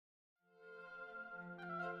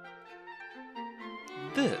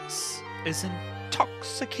This is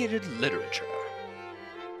Intoxicated Literature.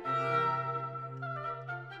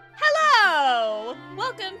 Hello!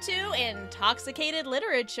 Welcome to Intoxicated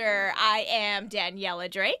Literature. I am Daniella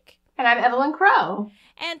Drake. And I'm Evelyn Crow.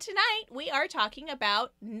 And tonight we are talking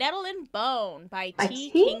about Nettle Bone by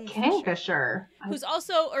T. Kingfisher. Who's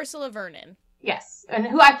also Ursula Vernon. Yes, and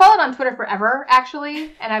who I followed on Twitter forever,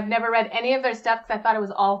 actually, and I've never read any of their stuff because I thought it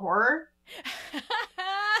was all horror.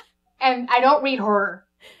 And I don't read horror,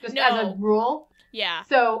 just as a rule. Yeah.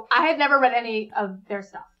 So I had never read any of their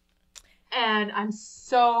stuff. And I'm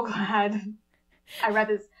so glad I read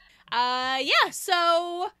this. Yeah,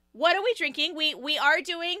 so what are we drinking? We are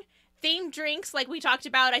doing themed drinks like we talked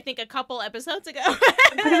about, I think, a couple episodes ago.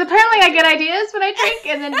 Because apparently I get ideas when I drink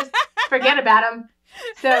and then just forget about them.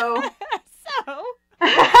 So...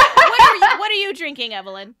 what are you drinking,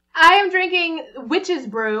 Evelyn? I am drinking Witch's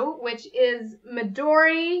Brew, which is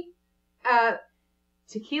Midori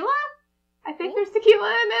tequila. I think there's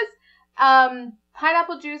tequila in this.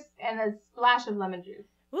 Pineapple juice and a splash of lemon juice.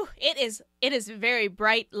 Ooh, it is very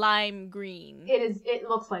bright lime green. It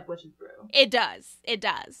looks like Witch's Brew. It does.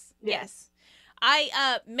 Yes.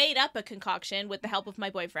 I made up a concoction with the help of my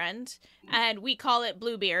boyfriend, and we call it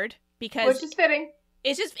Bluebeard because which is fitting.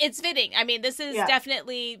 It's fitting. I mean, this is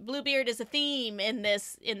definitely Bluebeard is a theme in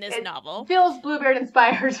this novel. Feels Bluebeard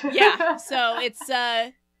inspired. Yeah. So it's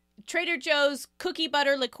Trader Joe's cookie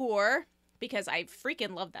butter liqueur because I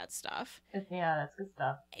freaking love that stuff. Yeah, that's good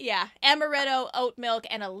stuff. Yeah, amaretto, oat milk,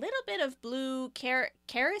 and a little bit of blue curacao.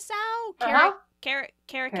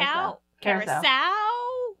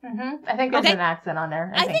 Mm-hmm. I think there's an accent on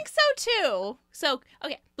there. I think so too. So,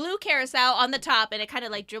 okay, blue carousel on the top, and it kind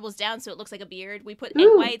of like dribbles down so it looks like a beard. We put egg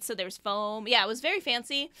whites, so there's foam. Yeah, it was very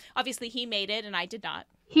fancy. Obviously, he made it, and I did not.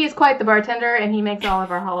 He is quite the bartender, and he makes all of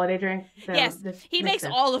our holiday drinks. So yes, he makes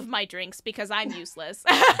all of my drinks because I'm useless.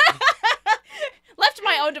 Left to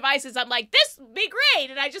my own devices, I'm like, this would be great,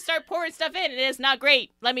 and I just start pouring stuff in, and it is not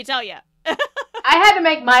great, let me tell you. I had to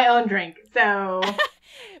make my own drink, so...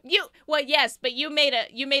 Yes, but you made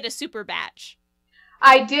a super batch.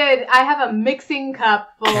 I did. I have a mixing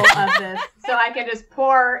cup full of this, so I can just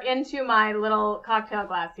pour into my little cocktail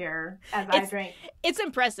glass here as I drink. It's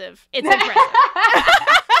impressive. It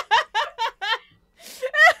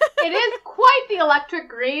is quite the electric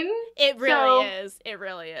green. It really is. It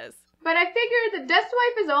really is. But I figured the Death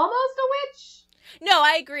Wife is almost a witch. No,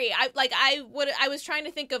 I agree. I was trying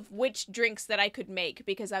to think of which drinks that I could make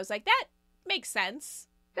because I was like, that makes sense.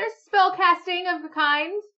 There's spell casting of the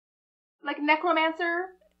kind, like necromancer.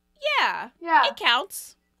 Yeah. It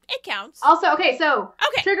counts. Also, okay,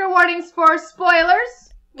 trigger warnings for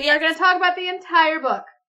spoilers. We are going to talk about the entire book,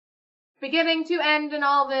 beginning to end and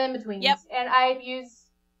all the in-betweens. Yep. And I use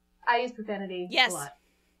profanity a lot.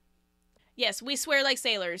 Yes, we swear like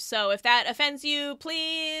sailors, so if that offends you,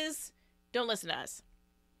 please don't listen to us.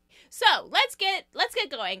 So, let's get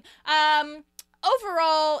going.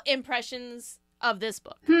 Overall impressions of this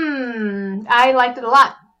book. I liked it a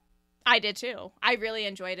lot. I did too. I really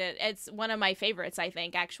enjoyed it. It's one of my favorites, I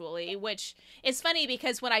think, actually, which is funny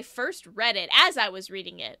because when I first read it, as I was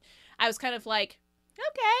reading it, I was kind of like,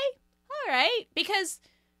 okay, all right, because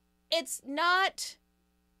it's not,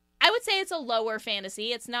 I would say it's a lower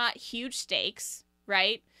fantasy. It's not huge stakes,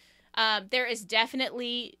 right? There is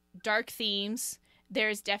definitely dark themes.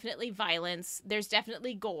 There's definitely violence. There's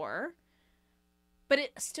definitely gore. But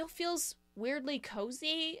it still feels weirdly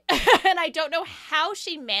cozy. And I don't know how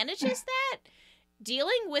she manages that,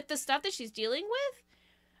 dealing with the stuff that she's dealing with.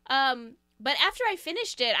 But after I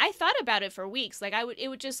finished it, I thought about it for weeks. Like it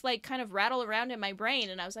would just like kind of rattle around in my brain.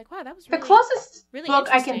 And I was like, wow, that was really, the closest really book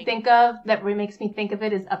I can think of that makes me think of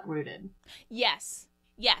it is Uprooted. Yes.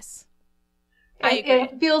 I agree.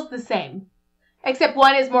 It feels the same. Except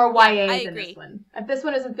one is more YA than this one. This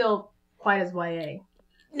one doesn't feel quite as YA.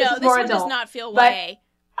 No, this one does not feel YA.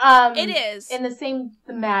 It is. In the same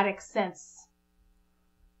thematic sense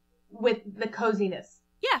with the coziness.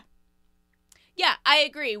 Yeah, I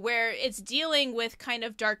agree, where it's dealing with kind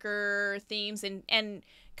of darker themes and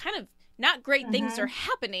kind of not great things are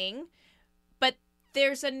happening, but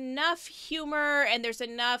there's enough humor and there's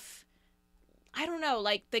enough, I don't know,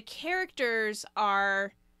 like the characters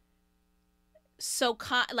are so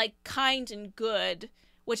kind and good,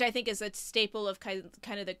 which I think is a staple of kind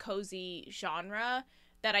of the cozy genre,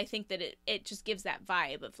 that I think that it just gives that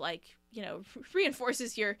vibe of like, you know,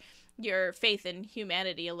 reinforces your faith in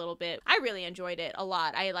humanity a little bit. I really enjoyed it a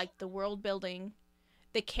lot. I liked the world building.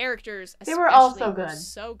 The characters especially were also good.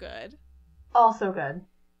 So good. Also good.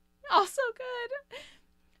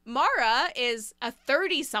 Mara is a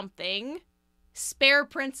 30-something spare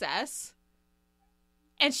princess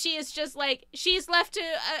And she is just like, she's left to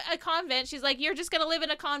a convent. She's like, you're just going to live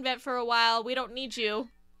in a convent for a while. We don't need you.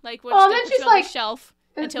 Like, we're just going to put you on the shelf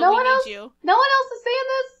until we need you. No one else is saying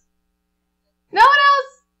this? No one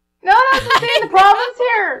else is saying the problems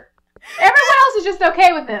here. Everyone else is just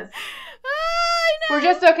okay with this. I know. We're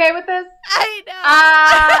just okay with this? I know.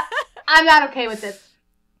 I'm not okay with this.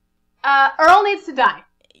 Earl needs to die.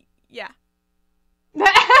 Yeah. Yep,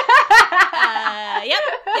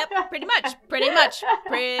 pretty much.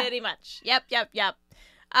 Yep.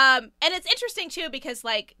 And it's interesting too because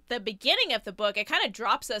like the beginning of the book, it kind of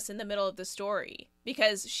drops us in the middle of the story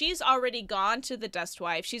because she's already gone to the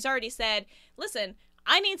Dustwife. She's already said, listen,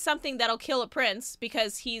 I need something that'll kill a prince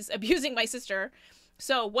because he's abusing my sister.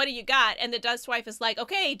 So what do you got? And the Dustwife is like,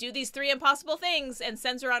 okay, do these 3 impossible things, and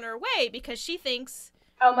sends her on her way because she thinks,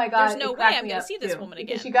 oh my God, there's no way I'm going to see this woman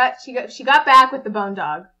again. She got back with the bone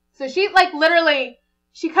dog. So she like literally,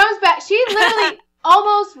 she comes back, she literally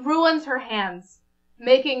almost ruins her hands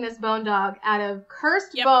making this bone dog out of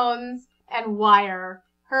cursed bones and wire.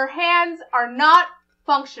 Her hands are not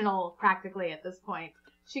functional practically at this point.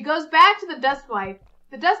 She goes back to the Dustwife.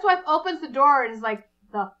 The Dustwife opens the door and is like,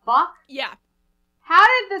 the fuck? Yeah. How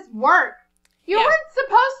did this work? You weren't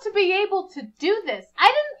supposed to be able to do this. I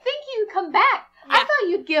didn't think you'd come back. I thought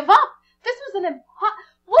you'd give up. This was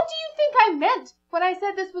what do you think I meant when I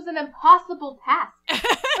said this was an impossible task?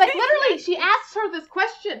 Like, literally, she asks her this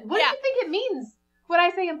question. What do you think it means when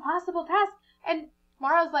I say impossible task? And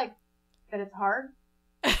Mara's like, that it's hard?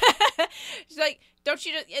 She's like, don't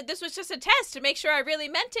you just, this was just a test to make sure I really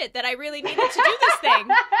meant it, that I really needed to do this thing.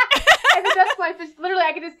 And the Dustwife is literally,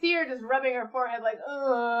 I can just see her just rubbing her forehead like,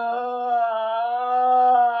 oh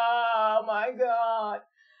my God.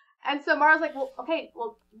 And so Mara's like, well, okay,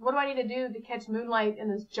 well, what do I need to do to catch moonlight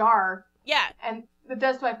in this jar? Yeah. And the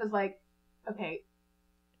Dustwife is like, okay,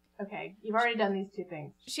 you've already done these 2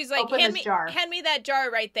 things. She's like, hand me that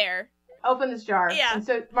jar right there. Open this jar. Yeah. And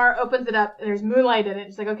so Mara opens it up, and there's moonlight in it.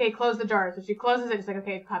 She's like, okay, close the jar. So she closes it. She's like,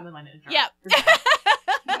 okay, it's got moonlight in the jar. Yep.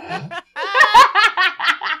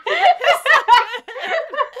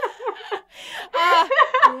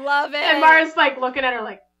 Love it. And Mara's like looking at her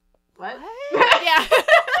like, what? Yeah.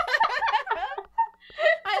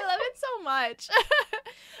 I love it so much.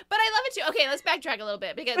 But I love it too. Okay, let's backtrack a little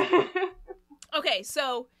bit because okay,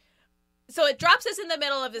 so it drops us in the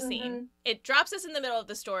middle of the scene. Mm-hmm. It drops us in the middle of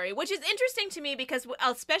the story, which is interesting to me because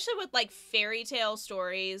especially with like fairy tale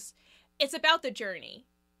stories, it's about the journey.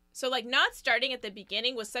 So like not starting at the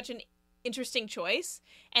beginning was such an interesting choice.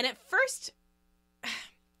 And at first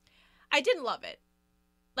I didn't love it.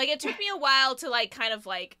 Like it took me a while to like kind of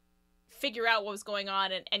like figure out what was going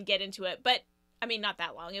on and get into it. But I mean, not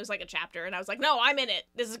that long. It was like a chapter and I was like, no, I'm in it.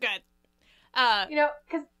 This is good.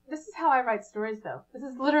 Because this is how I write stories, though. This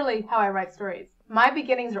is literally how I write stories. My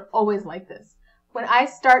beginnings are always like this. When I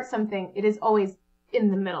start something, it is always in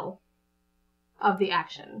the middle of the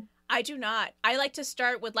action. I do not. I like to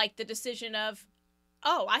start with like the decision of,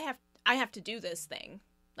 oh, I have to do this thing.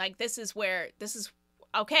 Like this is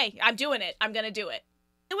okay, I'm doing it. I'm going to do it.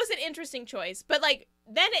 It was an interesting choice, but like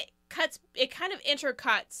then it kind of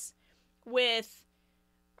intercuts with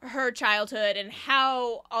her childhood and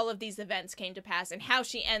how all of these events came to pass and how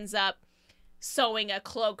she ends up sewing a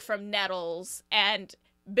cloak from nettles and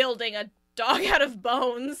building a dog out of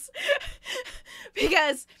bones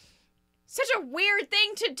because such a weird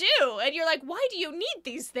thing to do. And you're like, why do you need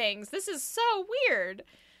these things? This is so weird.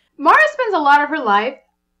 Mara spends a lot of her life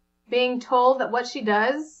being told that what she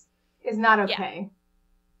does is not okay. Yeah.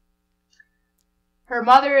 Her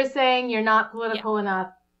mother is saying you're not political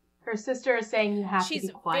enough. Her sister is saying you have to be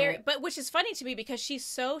quiet. But which is funny to me because she's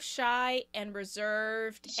so shy and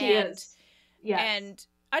reserved and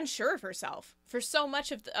unsure of herself for so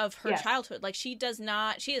much of her childhood. Like she is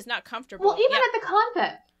not comfortable. Well, even at the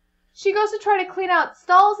convent, she goes to try to clean out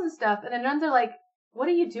stalls and stuff, and the nuns are like, "What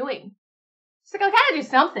are you doing?" She's like, "I gotta do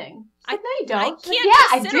something." She's like, "No, you don't." I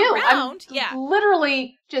can't just sit around. I'm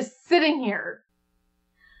literally just sitting here.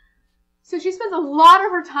 So she spends a lot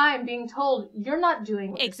of her time being told, you're not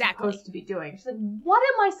doing what you're supposed to be doing. She's like, what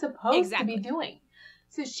am I supposed to be doing?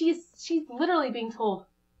 So she's literally being told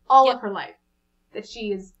all of her life that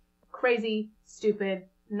she is crazy, stupid,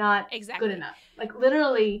 not good enough. Like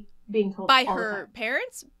literally being told by all her the time.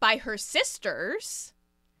 Parents, by her sisters,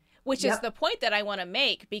 which is the point that I want to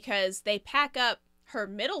make because they pack up her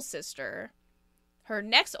middle sister, her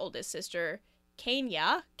next oldest sister,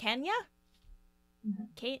 Kanya. Kanya?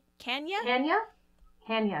 Kania?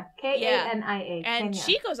 Kania. And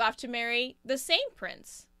she goes off to marry the same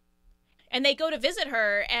prince. And they go to visit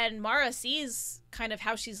her, and Mara sees kind of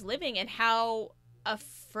how she's living and how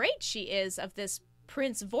afraid she is of this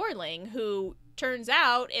Prince Vorling, who turns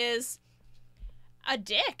out is a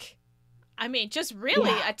dick. I mean, just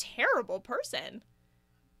really a terrible person.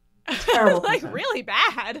 Terrible like, person. really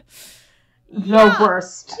bad. The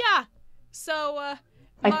worst. Yeah. So,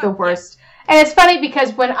 like, the worst. Yeah. And it's funny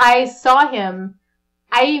because when I saw him,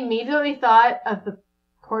 I immediately thought of the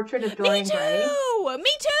portrait of Dorian Gray.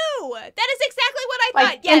 Me too! That is exactly what I like,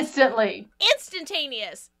 thought. Yes. Instantly.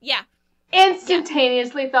 Instantaneous. Yeah.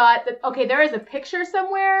 Instantaneously thought that, okay, there is a picture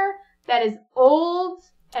somewhere that is old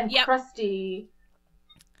and crusty.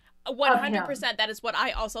 100%. That is what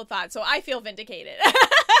I also thought. So I feel vindicated.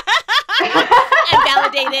 And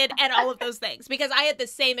validated and all of those things. Because I had the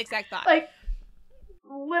same exact thought. Like,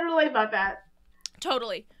 literally thought that.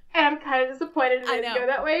 Totally. And I'm kind of disappointed it didn't go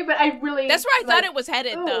that way, but I really... That's where I thought it was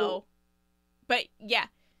headed, though. But, yeah.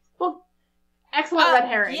 Well, excellent red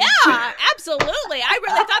herring. Yeah, absolutely. I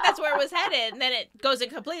really thought that's where it was headed, and then it goes in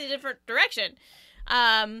a completely different direction.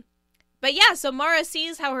 But yeah, so Mara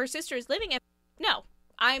sees how her sister is living, and no,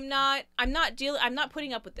 I'm not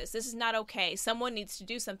putting up with this. This is not okay. Someone needs to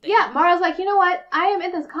do something. Yeah, Mara's like, you know what? I am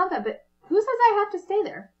in this convent, but who says I have to stay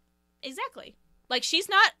there? Exactly. Like, she's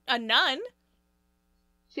not a nun.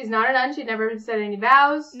 She's not a nun. She never said any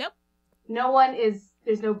vows. Nope.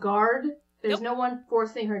 There's no guard. There's no one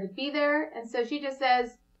forcing her to be there. And so she just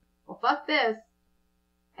says, well, fuck this.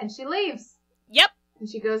 And she leaves. Yep. And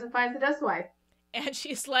she goes and finds the Dust Wife. And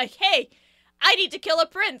she's like, hey, I need to kill a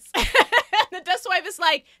prince. And the Dust Wife is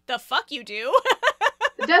like, the fuck you do?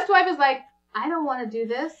 The Dust Wife is like, I don't want to do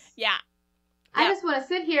this. Yeah. I just want to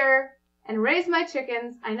sit here and raise my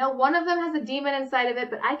chickens. I know one of them has a demon inside of it,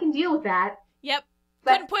 but I can deal with that. Yep.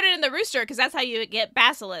 But couldn't put it in the rooster because that's how you get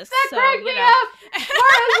basilisks. That cracked me up.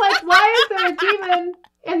 Mara's like, why is there a demon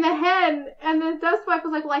in the hen? And the Dust Wife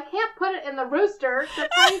was like, well, I can't put it in the rooster.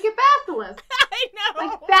 That's how you get basilisks. I know.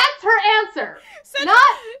 Like, that's her answer. Such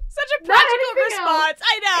a practical response.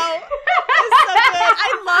 I know. It's so good.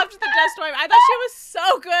 I loved the Dust Wife. I thought she was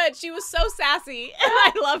so good. She was so sassy. And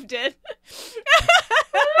I loved it.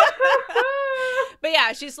 But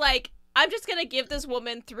yeah, she's like, I'm just going to give this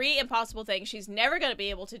woman 3 impossible things. She's never going to be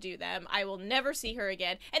able to do them. I will never see her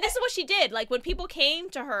again. And this is what she did. Like, when people came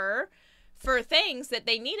to her for things that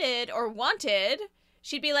they needed or wanted,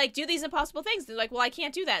 she'd be like, do these impossible things. They're like, well, I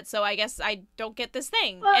can't do that, so I guess I don't get this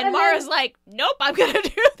thing. Well, and Mara's like, nope, I'm going to do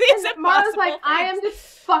these impossible Mara's like, things. I am just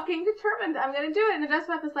fucking determined. I'm going to do it. And the Dust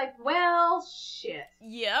Wife is like, well, shit.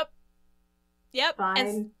 Yep.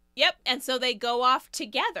 Fine. And so they go off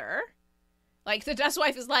together. Like, the Dust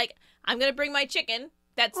Wife is like, I'm going to bring my chicken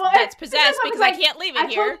that's possessed because I can't leave it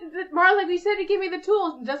here. Mara's like, you said to give me the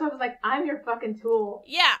tools. And the Dust Wife was like, I'm your fucking tool.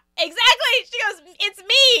 Yeah, exactly. She goes, it's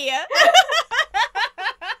me.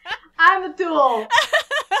 I'm the tool.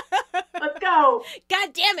 Let's go.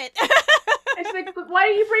 God damn it. And she's like, but why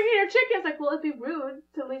are you bringing your chicken? It's like, well, it'd be rude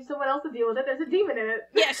to leave someone else to deal with it. There's a demon in it.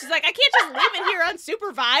 Yeah, she's like, I can't just leave it here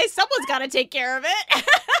unsupervised. Someone's got to take care of it.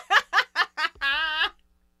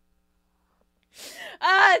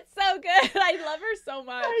 It's so good. I love her so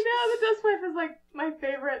much. I know. The Dust Wife is like my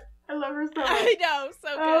favorite. I love her so much. I know. So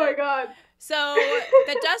good. Oh my god. So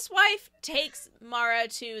the Dust Wife takes Mara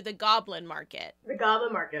to the Goblin Market. The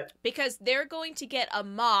Goblin Market. Because they're going to get a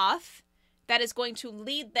moth that is going to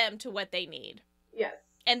lead them to what they need. Yes.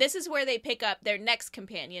 And this is where they pick up their next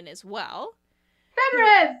companion as well.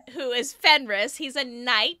 Fenris! Who is Fenris. He's a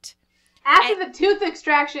knight. After the tooth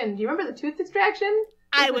extraction. Do you remember the tooth extraction?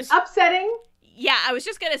 It was upsetting. Yeah, I was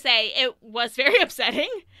just going to say, it was very upsetting.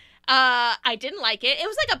 I didn't like it. It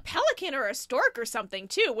was like a pelican or a stork or something,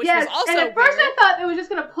 too, which was also and at first weird. I thought it was just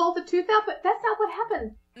going to pull the tooth out, but that's not what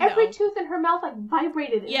happened. Every tooth in her mouth, like,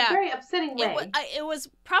 vibrated in a very upsetting way. It was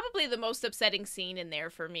probably the most upsetting scene in there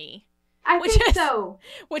for me. I think so.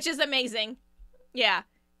 Which is amazing. Yeah.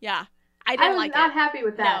 I didn't like it. I was not happy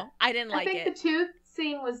with that. No, I didn't like it. I think the tooth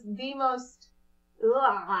scene was the most of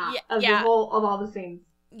all the scenes.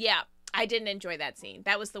 Yeah. I didn't enjoy that scene.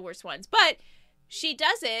 That was the worst ones. But she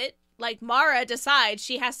does it, like Mara decides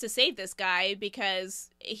she has to save this guy because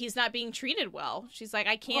he's not being treated well. She's like,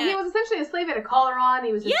 I can't. Well, he was essentially a slave. He had a collar on.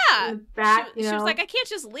 He was just in the back, she was like, I can't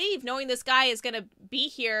just leave knowing this guy is going to be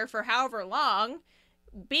here for however long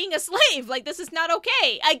being a slave. Like, this is not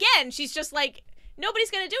okay. Again, she's just like,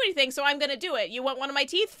 nobody's going to do anything, so I'm going to do it. You want one of my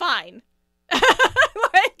teeth? Fine.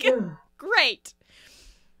 Great.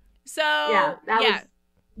 So,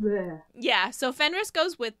 was... Yeah, so Fenris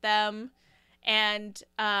goes with them, and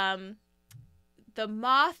the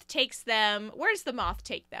moth takes them... Where does the moth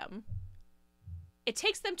take them? It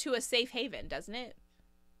takes them to a safe haven, doesn't it?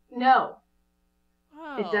 No.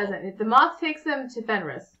 Oh. It doesn't. The moth takes them to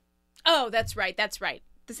Fenris. Oh, that's right.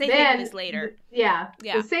 The safe haven is later. Yeah.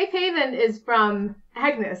 The safe haven is from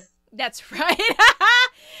Agnes. That's right.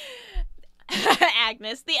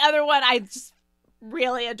 Agnes. The other one I just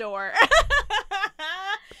really adore.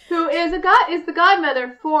 Who is the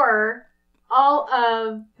godmother for all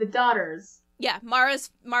of the daughters. Yeah,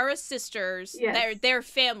 Mara's sisters, Yes. their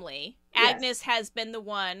family. Agnes has been the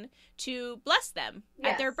one to bless them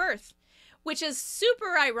at their birth, which is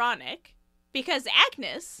super ironic because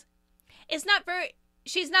Agnes is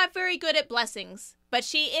she's not very good at blessings, but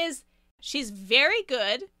she's very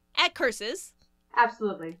good at curses.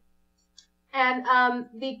 Absolutely. And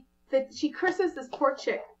she curses this poor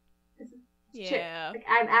chick. Chick, like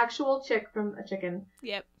an actual chick from a chicken.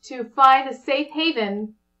 Yep. To find a safe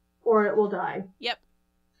haven or it will die. Yep.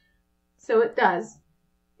 So it does.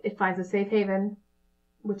 It finds a safe haven,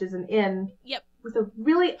 which is an inn. Yep. With a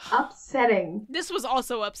really upsetting... This was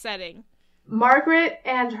also upsetting. Margaret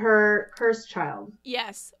and her cursed child.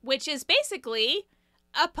 Yes, which is basically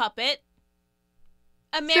a puppet,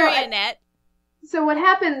 a marionette. So what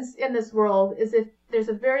happens in this world is if there's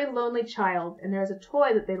a very lonely child and there's a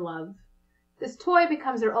toy that they love, this toy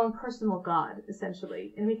becomes their own personal god,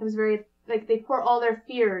 essentially. And it becomes very... Like, they pour all their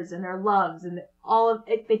fears and their loves and all of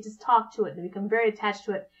it, they just talk to it. They become very attached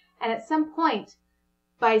to it. And at some point,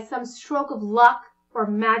 by some stroke of luck or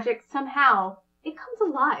magic, somehow, it comes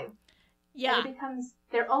alive. Yeah. And it becomes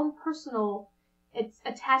their own personal, it's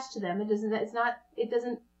attached to them. It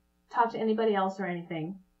doesn't talk to anybody else or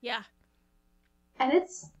anything. Yeah. And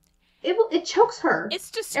it chokes her.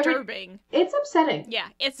 It's disturbing. It's upsetting. Yeah,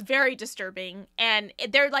 it's very disturbing. And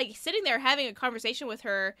they're like sitting there having a conversation with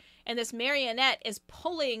her, and this marionette is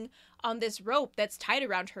pulling on this rope that's tied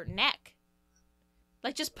around her neck.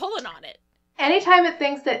 Like, just pulling on it. Anytime it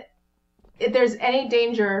thinks that if there's any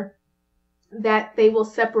danger that they will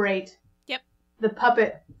separate the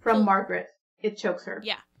puppet from Margaret, it chokes her.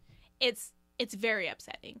 Yeah. It's very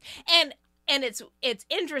upsetting. And it's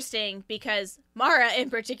interesting because Mara in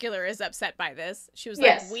particular is upset by this. She was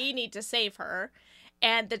like, we need to save her.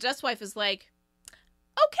 And the Dust Wife is like,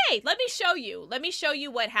 okay, let me show you. Let me show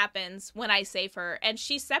you what happens when I save her. And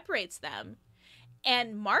she separates them.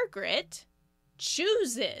 And Margaret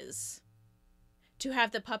chooses to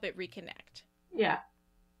have the puppet reconnect. Yeah.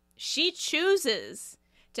 She chooses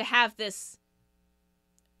to have this,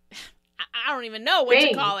 I don't even know what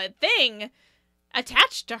to call it, thing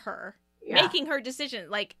attached to her. Yeah. Making her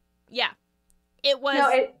decision. Like, it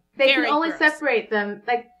was they can only separate them.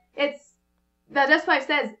 Like, the Dust Wife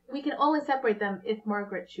says, we can only separate them if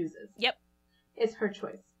Margaret chooses. Yep. It's her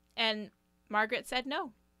choice. And Margaret said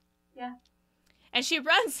no. Yeah. And she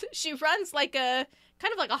runs like kind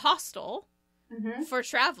of like a hostel for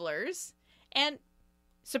travelers. And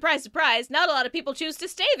surprise, surprise, not a lot of people choose to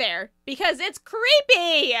stay there because it's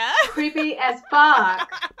creepy. Creepy as fuck.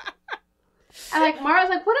 And like Mara's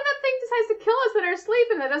like, what if that thing decides to kill us in our sleep?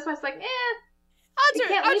 And the Dust Wife's like, odds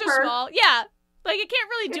are small. Yeah, like it can't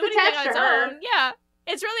really do anything on its own. Yeah,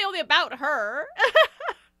 it's really only about her.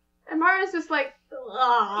 And Mara's just like,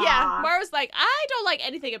 ugh. Yeah, Mara's like, I don't like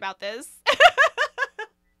anything about this.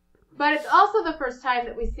 But it's also the first time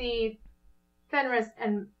that we see Fenris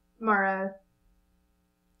and Mara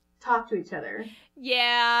talk to each other.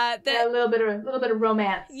 Yeah, a little bit of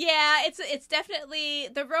romance. Yeah, it's definitely,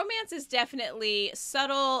 the romance is definitely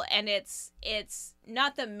subtle, and it's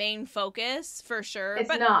not the main focus for sure. It's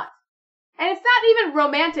not, and it's not even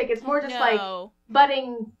romantic. It's more just like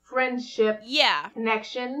budding friendship. Yeah,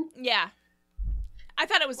 connection. Yeah, I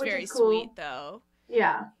thought it was very sweet though.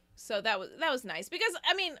 Yeah. So that was nice because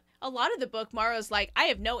I mean, a lot of the book, Mara's like, I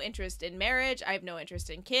have no interest in marriage. I have no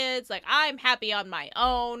interest in kids. Like, I'm happy on my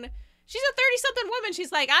own. She's a 30-something woman.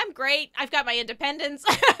 She's like, I'm great. I've got my independence.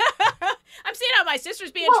 I'm seeing how my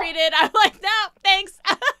sister's being treated. I'm like, no, thanks.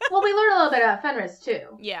 Well, we learn a little bit about Fenris too.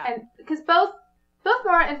 Yeah, and because both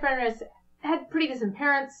Mara and Fenris had pretty decent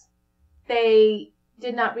parents, they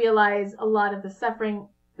did not realize a lot of the suffering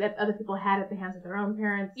that other people had at the hands of their own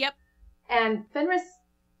parents. Yep. And Fenris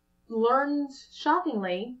learned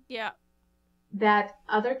shockingly that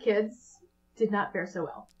other kids did not fare so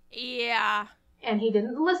well. Yeah. And he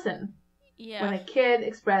didn't listen when a kid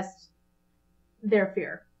expressed their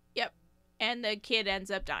fear. Yep. And the kid ends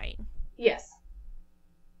up dying. Yes.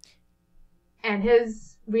 And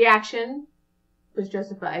his reaction was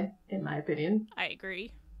justified, in my opinion. I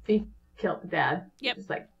agree. He killed the dad. Yep. Just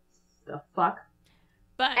like, the fuck?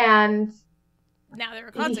 And now there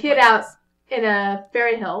are consequences. He hid out in a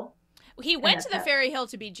fairy hill. He went to the fairy hill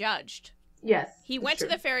to be judged. Yes. He went to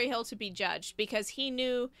the fairy hill to be judged because he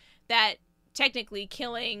knew that technically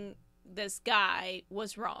killing this guy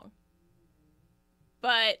was wrong.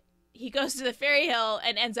 But he goes to the fairy hill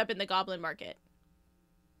and ends up in the goblin market.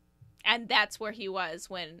 And that's where he was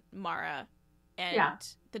when Mara and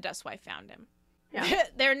the Dustwife found him. Yeah.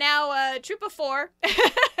 They're now a troop of 4.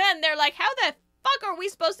 And they're like, how the fuck are we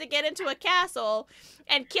supposed to get into a castle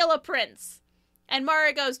and kill a prince? And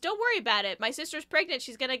Mara goes, don't worry about it. My sister's pregnant.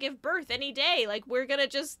 She's going to give birth any day. Like, I'm going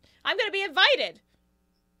to be invited.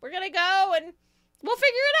 We're going to go and we'll figure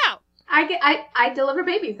it out. I deliver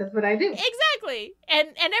babies. That's what I do. Exactly. And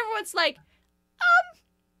everyone's like,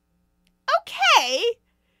 okay,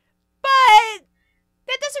 but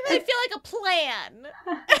that doesn't really feel like a plan.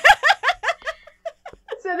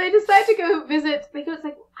 So they decide to go visit. They go, it's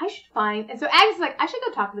like, I should find. And so Agnes is like, I should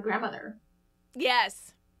go talk to the grandmother.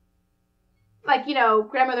 Yes. Like,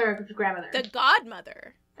 grandmother to grandmother. The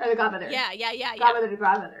godmother. Or the godmother. Yeah. Godmother to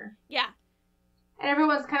godmother. Yeah. And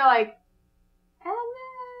everyone's kind of like,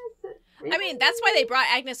 Agnes. Really? I mean, that's why they brought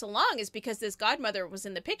Agnes along, is because this godmother was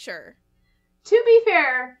in the picture. To be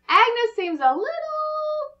fair, Agnes seems a little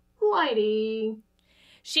flighty.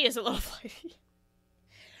 She is a little flighty.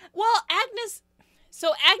 Well, Agnes's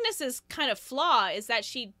kind of flaw is that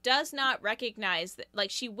she does not recognize that,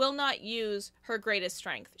 like, she will not use her greatest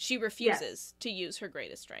strength. She refuses to use her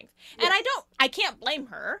greatest strength. Yes. And I can't blame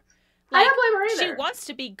her. Like, I don't blame her either. She wants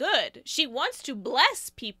to be good. She wants to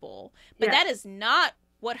bless people, but that is not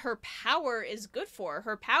what her power is good for.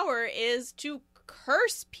 Her power is to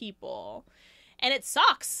curse people. And it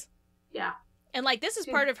sucks. Yeah. And, like, this is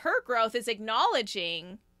part of her growth, is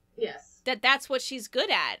acknowledging that that's what she's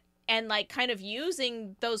good at. And, like, kind of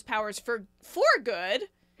using those powers for good.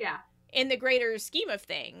 Yeah. In the greater scheme of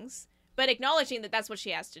things. But acknowledging that that's what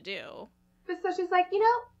she has to do. But so she's like,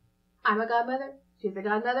 I'm a godmother. She's a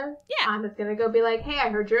godmother. Yeah. I'm just gonna go be like, hey, I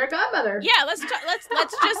heard you're a godmother. Yeah, let's just,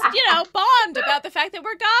 bond about the fact that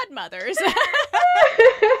we're godmothers.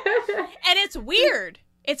 And it's weird.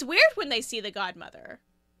 It's weird when they see the godmother.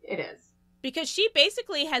 It is. Because she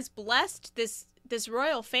basically has blessed this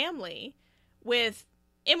royal family with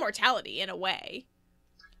immortality in a way.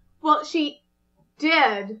 Well, she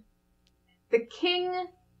did. The king,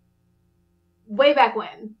 way back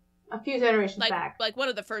when, a few generations back. Like one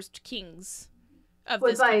of the first kings of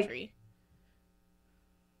this country.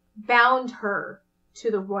 Bound her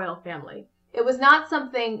to the royal family. It was not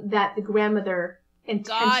something that the grandmother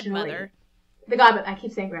intentionally... The godmother. I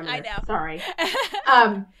keep saying grandmother. I know. Sorry.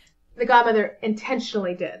 The godmother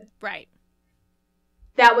intentionally did. Right.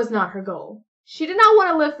 That was not her goal. She did not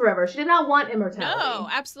want to live forever. She did not want immortality. No,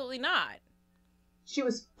 absolutely not. She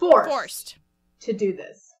was forced to do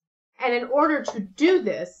this. And in order to do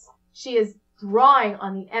this, she is drawing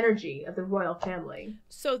on the energy of the royal family.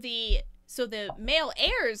 So the male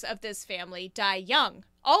heirs of this family die young.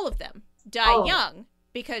 All of them die young.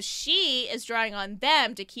 Because she is drawing on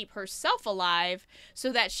them to keep herself alive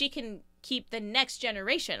so that she can keep the next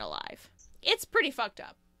generation alive. It's pretty fucked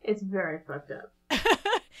up. It's very fucked up.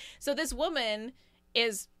 So this woman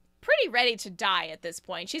is pretty ready to die at this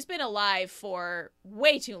point. She's been alive for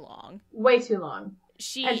way too long. Way too long.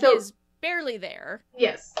 She is barely there.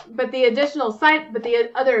 Yes. But the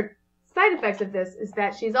other side effects of this is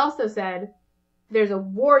that she's also said there's a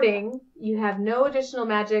warding. You have no additional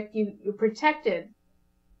magic. You're protected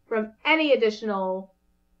from any additional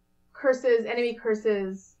curses, enemy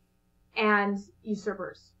curses, and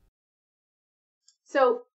usurpers.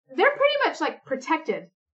 So they're pretty much like protected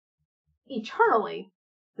eternally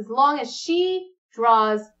as long as she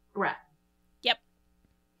draws breath. Yep.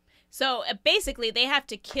 So basically they have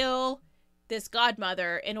to kill this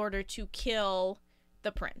godmother in order to kill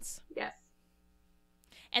the prince. Yes.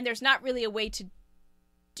 And there's not really a way to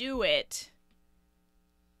do it.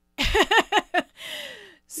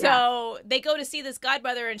 So they go to see this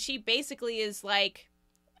godmother, and she basically is like,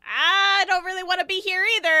 I don't really want to be here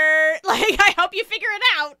either. Like, I hope you figure it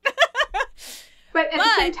out. But at the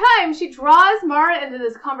same time, she draws Mara into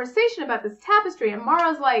this conversation about this tapestry, and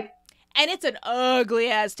Mara's like... And it's an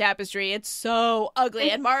ugly-ass tapestry. It's so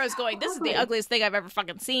ugly. And Mara's going, this is the ugliest thing I've ever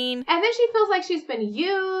fucking seen. And then she feels like she's been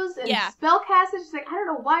used and spellcasted. She's like, I don't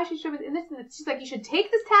know why she should have... And she's like, you should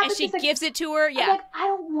take this tapestry. And she gives it to her, I'm like, I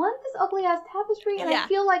don't want this ugly-ass tapestry. And I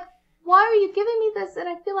feel like, why are you giving me this? And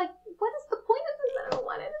I feel like, what is the point of this? I don't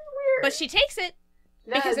want it. It's weird. But she takes it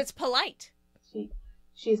because it's polite.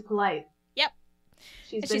 She's polite. Yep.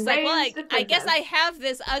 She's like, well, I guess I have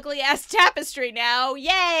this ugly-ass tapestry now. Yay!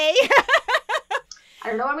 I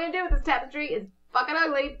don't know what I'm going to do with this tapestry. It's fucking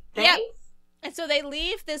ugly. Thanks. Yep. And so they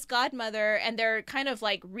leave this godmother, and they're kind of,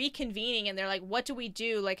 like, reconvening, and they're like, what do we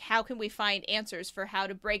do? Like, how can we find answers for how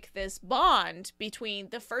to break this bond between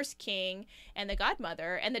the first king and the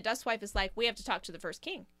godmother? And the Dustwife is like, we have to talk to the first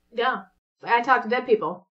king. Yeah. I talk to dead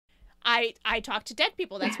people. I talk to dead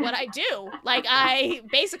people. That's what I do. Like, I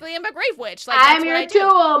basically am a grave witch. Like, I'm your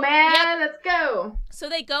tool, man. Yep. Let's go. So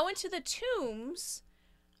they go into the tombs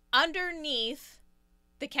underneath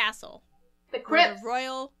the castle. The crypts.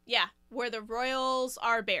 Where the royals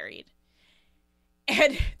are buried.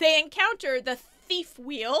 And they encounter the thief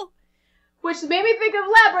wheel. Which made me think of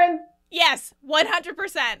Labyrinth. Yes,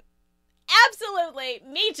 100%. Absolutely.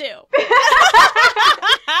 Me too.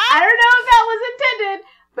 I don't know if that was intended,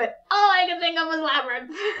 but all I can think of was Labyrinth.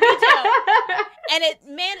 Me too. And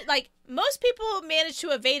most people manage to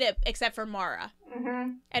evade it except for Mara.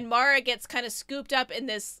 Mm-hmm. And Mara gets kind of scooped up in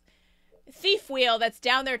this thief wheel that's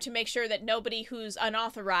down there to make sure that nobody who's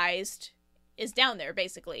unauthorized is down there,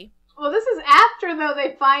 basically. Well, this is after, though,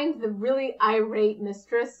 they find the really irate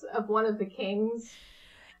mistress of one of the kings.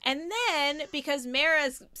 And then, because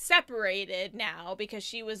Mara's separated now, because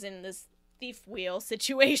she was in this thief wheel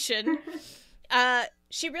situation,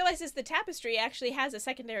 she realizes the tapestry actually has a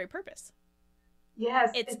secondary purpose.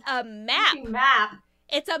 Yes. It's a map. Map.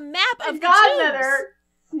 It's a map of the godmother,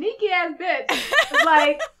 sneaky-ass bitch, was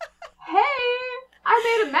like, hey,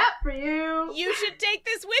 I made a map for you. You should take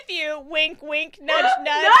this with you. Wink, wink, nudge,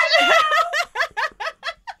 nudge.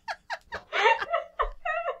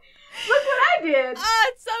 Look what I did. Oh,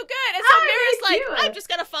 it's so good. And so Mira's like, I'm just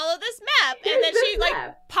going to follow this map. And then she,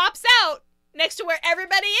 pops out next to where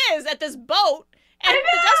everybody is at this boat. And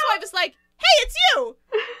the Dust Wife is like, hey, it's you.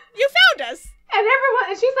 You found us.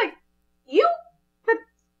 And she's like, the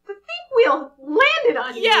thief wheel landed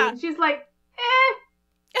on you. Yeah. And she's like,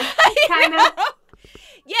 kind of.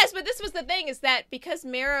 Yes, but this was the thing, is that because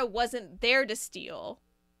Mara wasn't there to steal,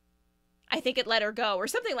 I think it let her go, or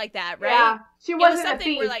something like that, right? Yeah, she wasn't something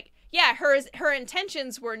a thief. where, like, yeah, her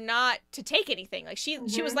intentions were not to take anything. Like, she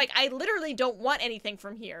was like, I literally don't want anything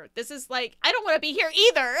from here. This is like, I don't want to be here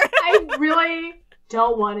either. I really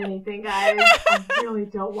don't want anything, guys. I really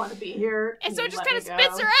don't want to be here. And so it just kind of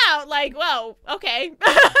spits her out, like, well, okay.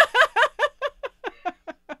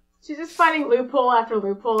 She's just finding loophole after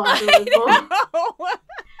loophole after loophole.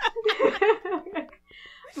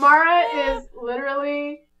 Mara is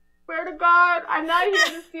literally, swear to God, I'm not here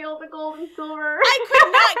to steal the gold and silver. I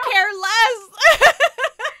could not care less.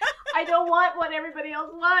 I don't want what everybody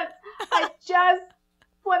else wants. I just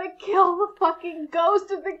want to kill the fucking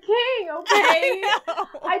ghost of the king, okay?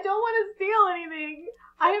 I don't want to steal anything.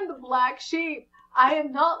 I am the black sheep. I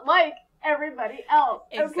am not like everybody else,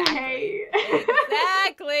 okay?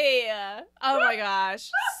 Exactly. Oh my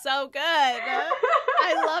gosh. So good.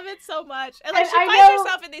 I love it so much. And like, she finds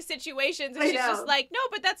herself in these situations and she's just like, no,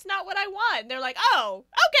 but that's not what I want. And they're like, oh,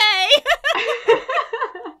 okay.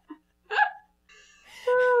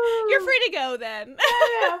 You're free to go then.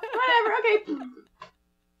 Yeah, whatever, okay.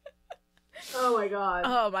 Oh my God.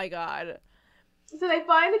 Oh my God. So they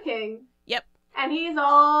find the king. Yep. And he's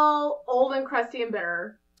all old and crusty and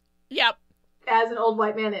bitter. Yep. As an old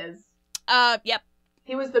white man is. Yep.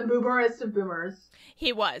 He was the boomerest of boomers.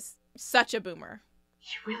 He was. Such a boomer.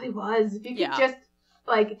 He really was. If you could just,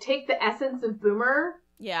 like, take the essence of boomer.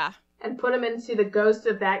 Yeah. And put him into the ghost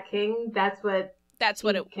of that king, that's what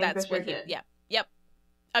he did. Yep.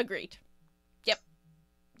 Agreed. Yep.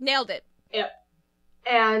 Nailed it. Yep.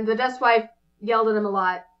 And the Dust Wife yelled at him a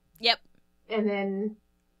lot. Yep. And then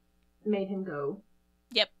made him go.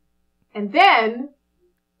 Yep. And then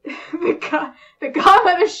the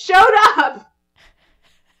godmother showed up.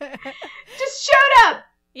 Just showed up.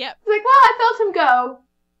 Yep. It's like, well, I felt him go,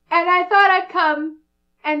 and I thought I'd come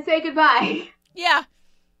and say goodbye. Yeah.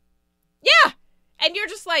 Yeah. And you're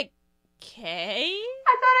just like, okay.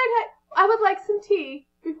 I thought I would like some tea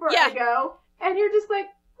before I go. And you're just like,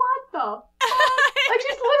 what the fuck? Like,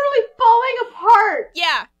 she's literally falling apart.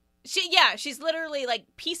 Yeah. She's literally, like,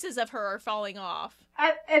 pieces of her are falling off.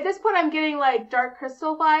 At this point, I'm getting, like, Dark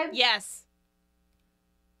Crystal vibes. Yes.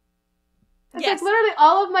 It's like literally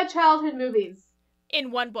all of my childhood movies.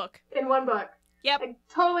 In one book. Yep. Like,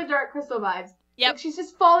 totally Dark Crystal vibes. Yep. Like, she's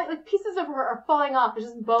just falling, like, pieces of her are falling off. There's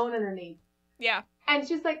just bone underneath. Yeah. And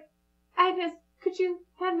she's like, Agnes, could you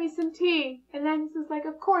hand me some tea? And Agnes is like,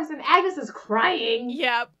 of course. And Agnes is crying.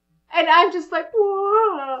 Yep. And I'm just like,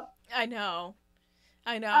 whoa. I know.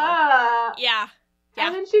 Yeah.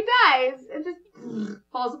 And then she dies and just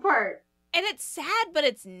falls apart. And it's sad, but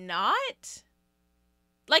it's not.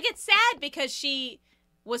 Like, it's sad because she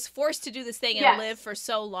was forced to do this thing and live for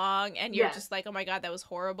so long, and you're just like, oh my God, that was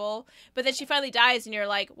horrible. But then she finally dies, and you're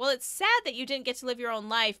like, well, it's sad that you didn't get to live your own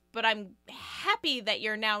life, but I'm happy that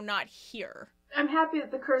you're now not here. I'm happy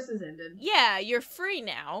that the curse has ended. Yeah, you're free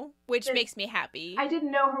now, which makes me happy. I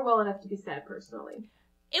didn't know her well enough to be sad, personally.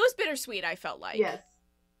 It was bittersweet, I felt like. Yes.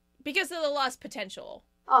 Because of the lost potential.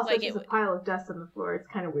 Also, Like, it's just a pile of dust on the floor. It's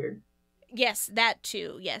kind of weird. Yes, that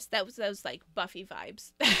too. Yes, that was like Buffy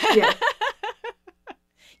vibes. Yes.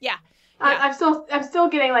 Yeah. I'm still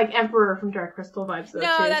getting like Emperor from Dark Crystal vibes though.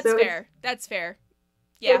 No, too. that's So fair. That's fair.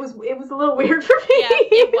 Yeah. It was a little weird for me. Yeah,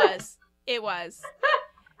 it was. It was.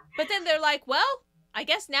 But then they're like, well, I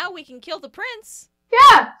guess now we can kill the prince.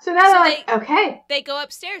 Yeah. So now they're like, okay. They go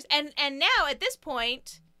upstairs, and now at this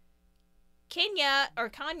point, Kenya or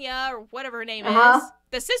whatever her name is,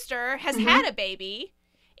 the sister has had a baby,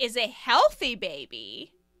 is a healthy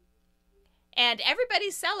baby, and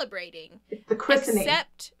everybody's celebrating. It's the christening.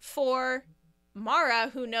 Except for Mara,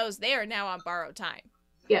 who knows they are now on borrowed time.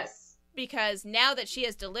 Yes. Because now that she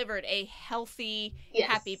has delivered a healthy,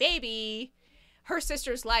 happy baby, her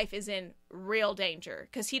sister's life is in real danger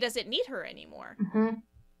because he doesn't need her anymore. Mm-hmm.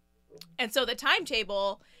 And so the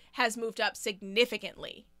timetable has moved up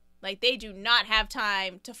significantly. Like, they do not have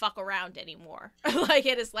time to fuck around anymore. Like,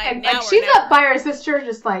 it is like, and, now like, or she's never. up by her sister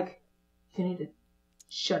just like, you need to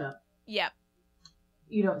shut up. Yep.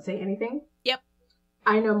 You don't say anything. Yep.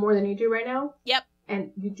 I know more than you do right now. Yep.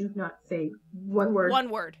 And you do not say one word. One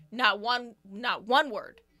word. Not one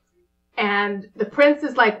word. And the prince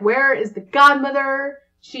is like, where is the godmother?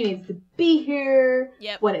 She needs to be here.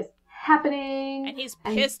 Yep. What is happening? And he's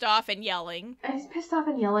pissed off and yelling. And he's pissed off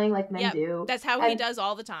and yelling like men do. That's how he does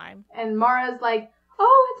all the time. And Mara's like,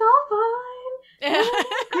 oh, it's all fine.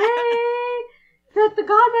 Great. The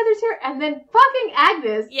godmother's here. And then fucking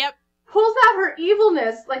Agnes pulls out her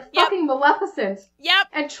evilness like fucking Maleficent. Yep.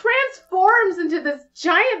 And transforms into this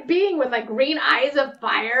giant being with like green eyes of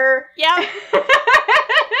fire. Yep.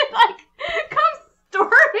 Like, comes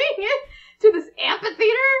storming into this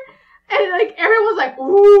amphitheater. And like everyone's like,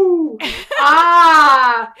 ooh,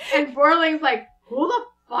 and Borling's like, who the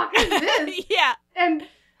fuck is this? Yeah. And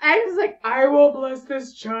Agnes is like, I will bless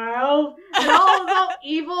this child. And all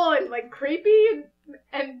evil and like creepy.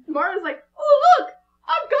 And Mara's like, oh look,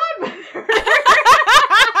 a godmother.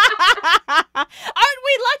 Aren't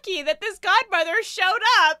we lucky that this godmother showed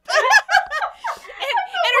up?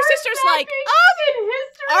 and her sister's like, in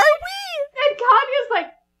history. Are we? And Kanye's like,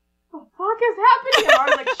 the fuck is happening? And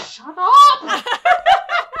Mara's like, shut up.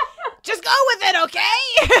 Just go with it, okay?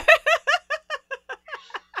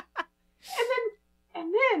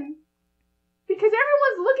 and then, because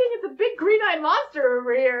everyone's looking at the big green-eyed monster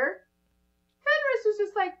over here, Fenris was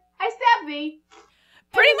just like, I stabbed thee.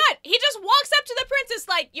 Pretty much. He just walks up to the princess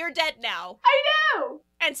like, you're dead now. I know.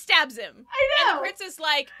 And stabs him. I know. And the princess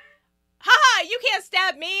like, haha, you can't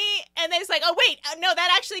stab me. And then he's like, oh wait, no,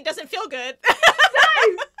 that actually doesn't feel good. He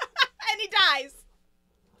dies. And he dies.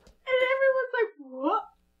 And everyone's like, what?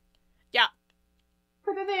 Yeah.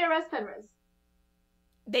 But then they arrest Fenris.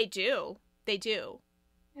 They do. They do.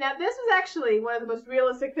 Now, this was actually one of the most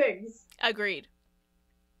realistic things Agreed.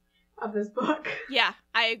 of this book. Yeah,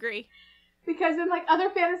 I agree. Because in, like, other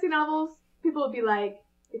fantasy novels, people would be like,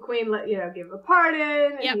 the queen gave a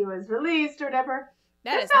pardon, and he was released or whatever.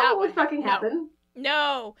 That's not what would fucking happen.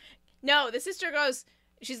 No. The sister goes,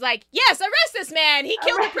 she's like, yes, arrest this man. He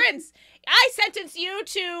killed the prince. I sentence you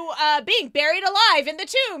to being buried alive in the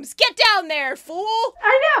tombs. Get down there, fool.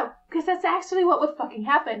 I know, because that's actually what would fucking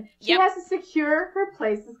happen. She has to secure her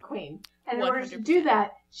place as queen. And in 100%. Order to do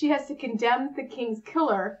that, she has to condemn the king's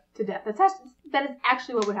killer to death. That is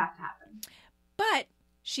actually what would have to happen. But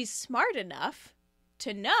she's smart enough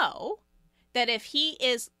to know that if he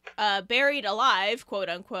is buried alive, quote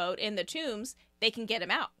unquote, in the tombs, they can get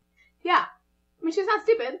him out. Yeah. I mean, she's not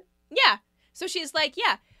stupid. Yeah. So she's like,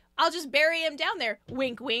 yeah, I'll just bury him down there.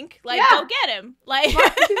 Wink, wink. Like, go get him. Like,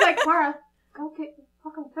 she's like, Mara, go get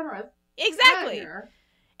fucking Fenris. Exactly.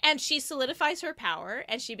 And she solidifies her power,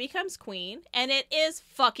 and she becomes queen, and it is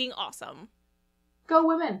fucking awesome. Go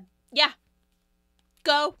women. Yeah.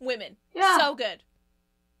 Go women. Yeah. So good.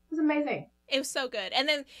 It was amazing. It was so good. And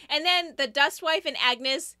then the Dustwife and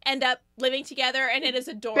Agnes end up living together, and it is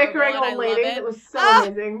adorable. Bickering and old ladies. I love it. It was so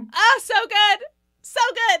amazing. Oh, so good. So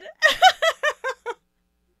good.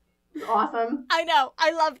 It was awesome. I know.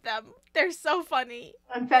 I love them. They're so funny.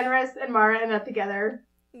 And Fenris and Mara end up together.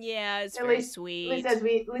 Yeah, it's very sweet. At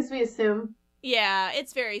least we assume. Yeah,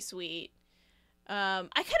 it's very sweet. I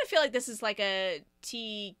kind of feel like this is like a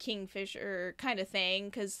T. Kingfisher kind of thing,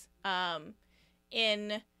 because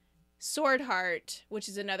in Swordheart, which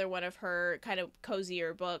is another one of her kind of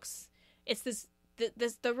cozier books, it's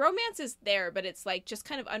the romance is there, but it's like just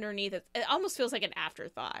kind of underneath it. It almost feels like an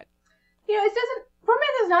afterthought.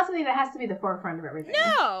 Romance is not something that has to be the forefront of everything.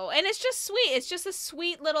 No, and it's just sweet. It's just a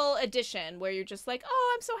sweet little addition where you're just like,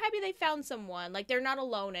 oh, I'm so happy they found someone. Like, they're not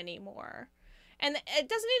alone anymore. And it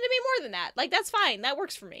doesn't need to be more than that. Like, that's fine. That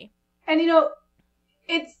works for me. And,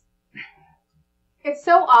 it's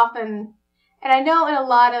so often, and I know in a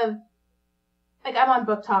lot of, like, I'm on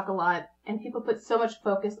Book Talk a lot, and people put so much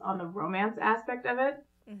focus on the romance aspect of it.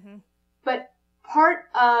 Mm-hmm. But part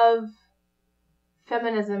of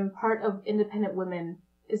feminism, part of independent women,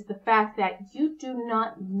 is the fact that you do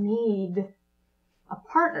not need a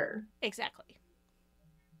partner. Exactly.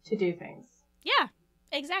 To do things. Yeah,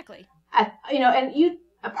 exactly. And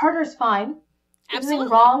a partner's fine. There's Absolutely.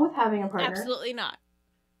 nothing wrong with having a partner. Absolutely not.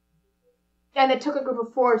 And it took a group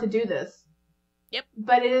of 4 to do this. Yep.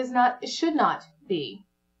 But it should not be.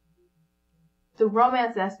 The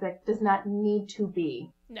romance aspect does not need to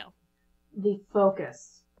be. No. The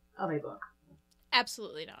focus of a book.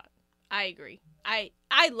 Absolutely not. I agree. I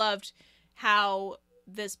loved how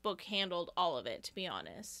this book handled all of it, to be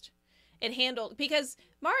honest. It handled, because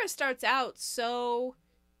Mara starts out so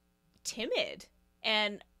timid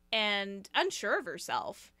and unsure of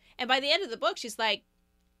herself. And by the end of the book, she's like,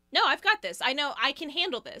 no, I've got this. I know I can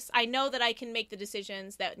handle this. I know that I can make the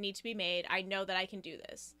decisions that need to be made. I know that I can do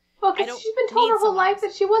this. Well, because she's been told her whole life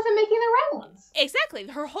that she wasn't making the right ones. Exactly.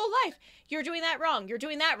 Her whole life. You're doing that wrong. You're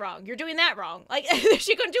doing that wrong. You're doing that wrong. Like,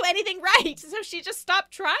 she couldn't do anything right. So she just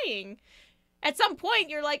stopped trying. At some point,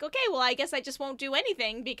 you're like, okay, well, I guess I just won't do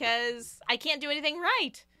anything because I can't do anything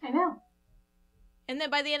right. I know. And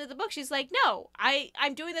then by the end of the book, she's like, no,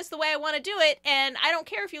 I'm doing this the way I want to do it, and I don't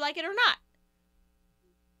care if you like it or not.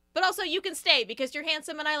 But also, you can stay because you're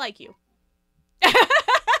handsome and I like you.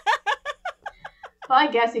 Well, I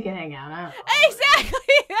guess you can hang out. I don't know. Exactly.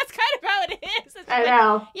 That's kind of how it is. It's I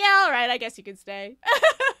know. Yeah, all right. I guess you can stay.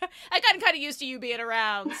 I got kind of used to you being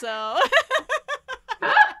around, so.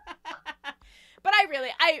 But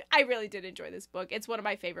I really did enjoy this book. It's one of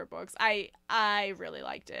my favorite books. I really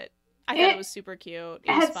liked it. I thought it was super cute.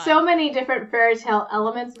 It had so many different fairy tale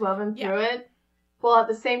elements woven through it, while at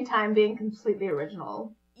the same time being completely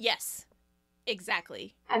original. Yes,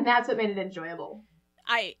 exactly. And that's what made it enjoyable.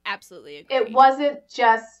 I absolutely agree. It wasn't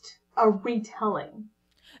just a retelling.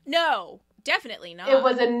 No, definitely not. It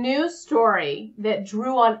was a new story that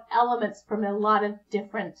drew on elements from a lot of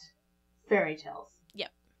different fairy tales. Yep.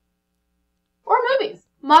 Or movies.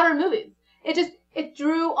 Modern movies. It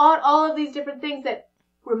drew on all of these different things that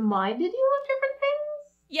reminded you of different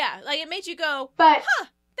things. Yeah, like it made you go, but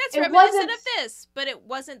that's reminiscent of this. But it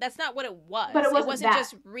wasn't, that's not what it was. But it wasn't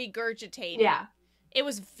just regurgitating. Yeah. It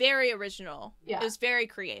was very original. Yeah. It was very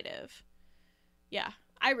creative. Yeah,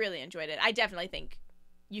 I really enjoyed it. I definitely think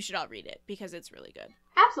you should all read it because it's really good.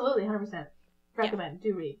 Absolutely, 100%. Recommend.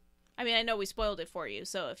 Yeah. Do read. I mean, I know we spoiled it for you,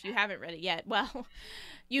 so if you haven't read it yet, well,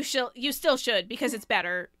 you still should because it's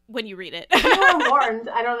better when you read it. You were warned.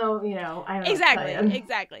 I don't know, I don't know.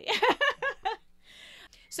 Exactly.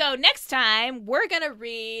 So next time, we're going to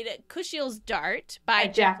read Kushiel's Dart by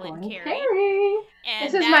Jacqueline Carey. And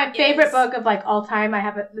this is my favorite book of, like, all time.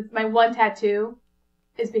 My one tattoo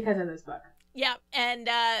is because of this book. Yeah, and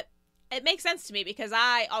it makes sense to me because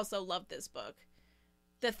I also love this book.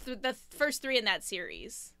 The first 3 in that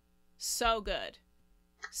series. So good.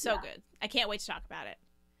 So good. I can't wait to talk about it.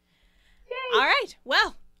 Yay. All right.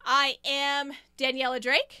 Well, I am Daniela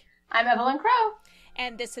Drake. I'm Evelyne Crow.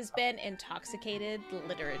 And this has been Intoxicated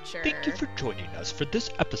Literature. Thank you for joining us for this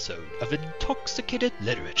episode of Intoxicated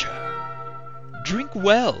Literature. Drink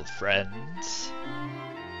well, friends.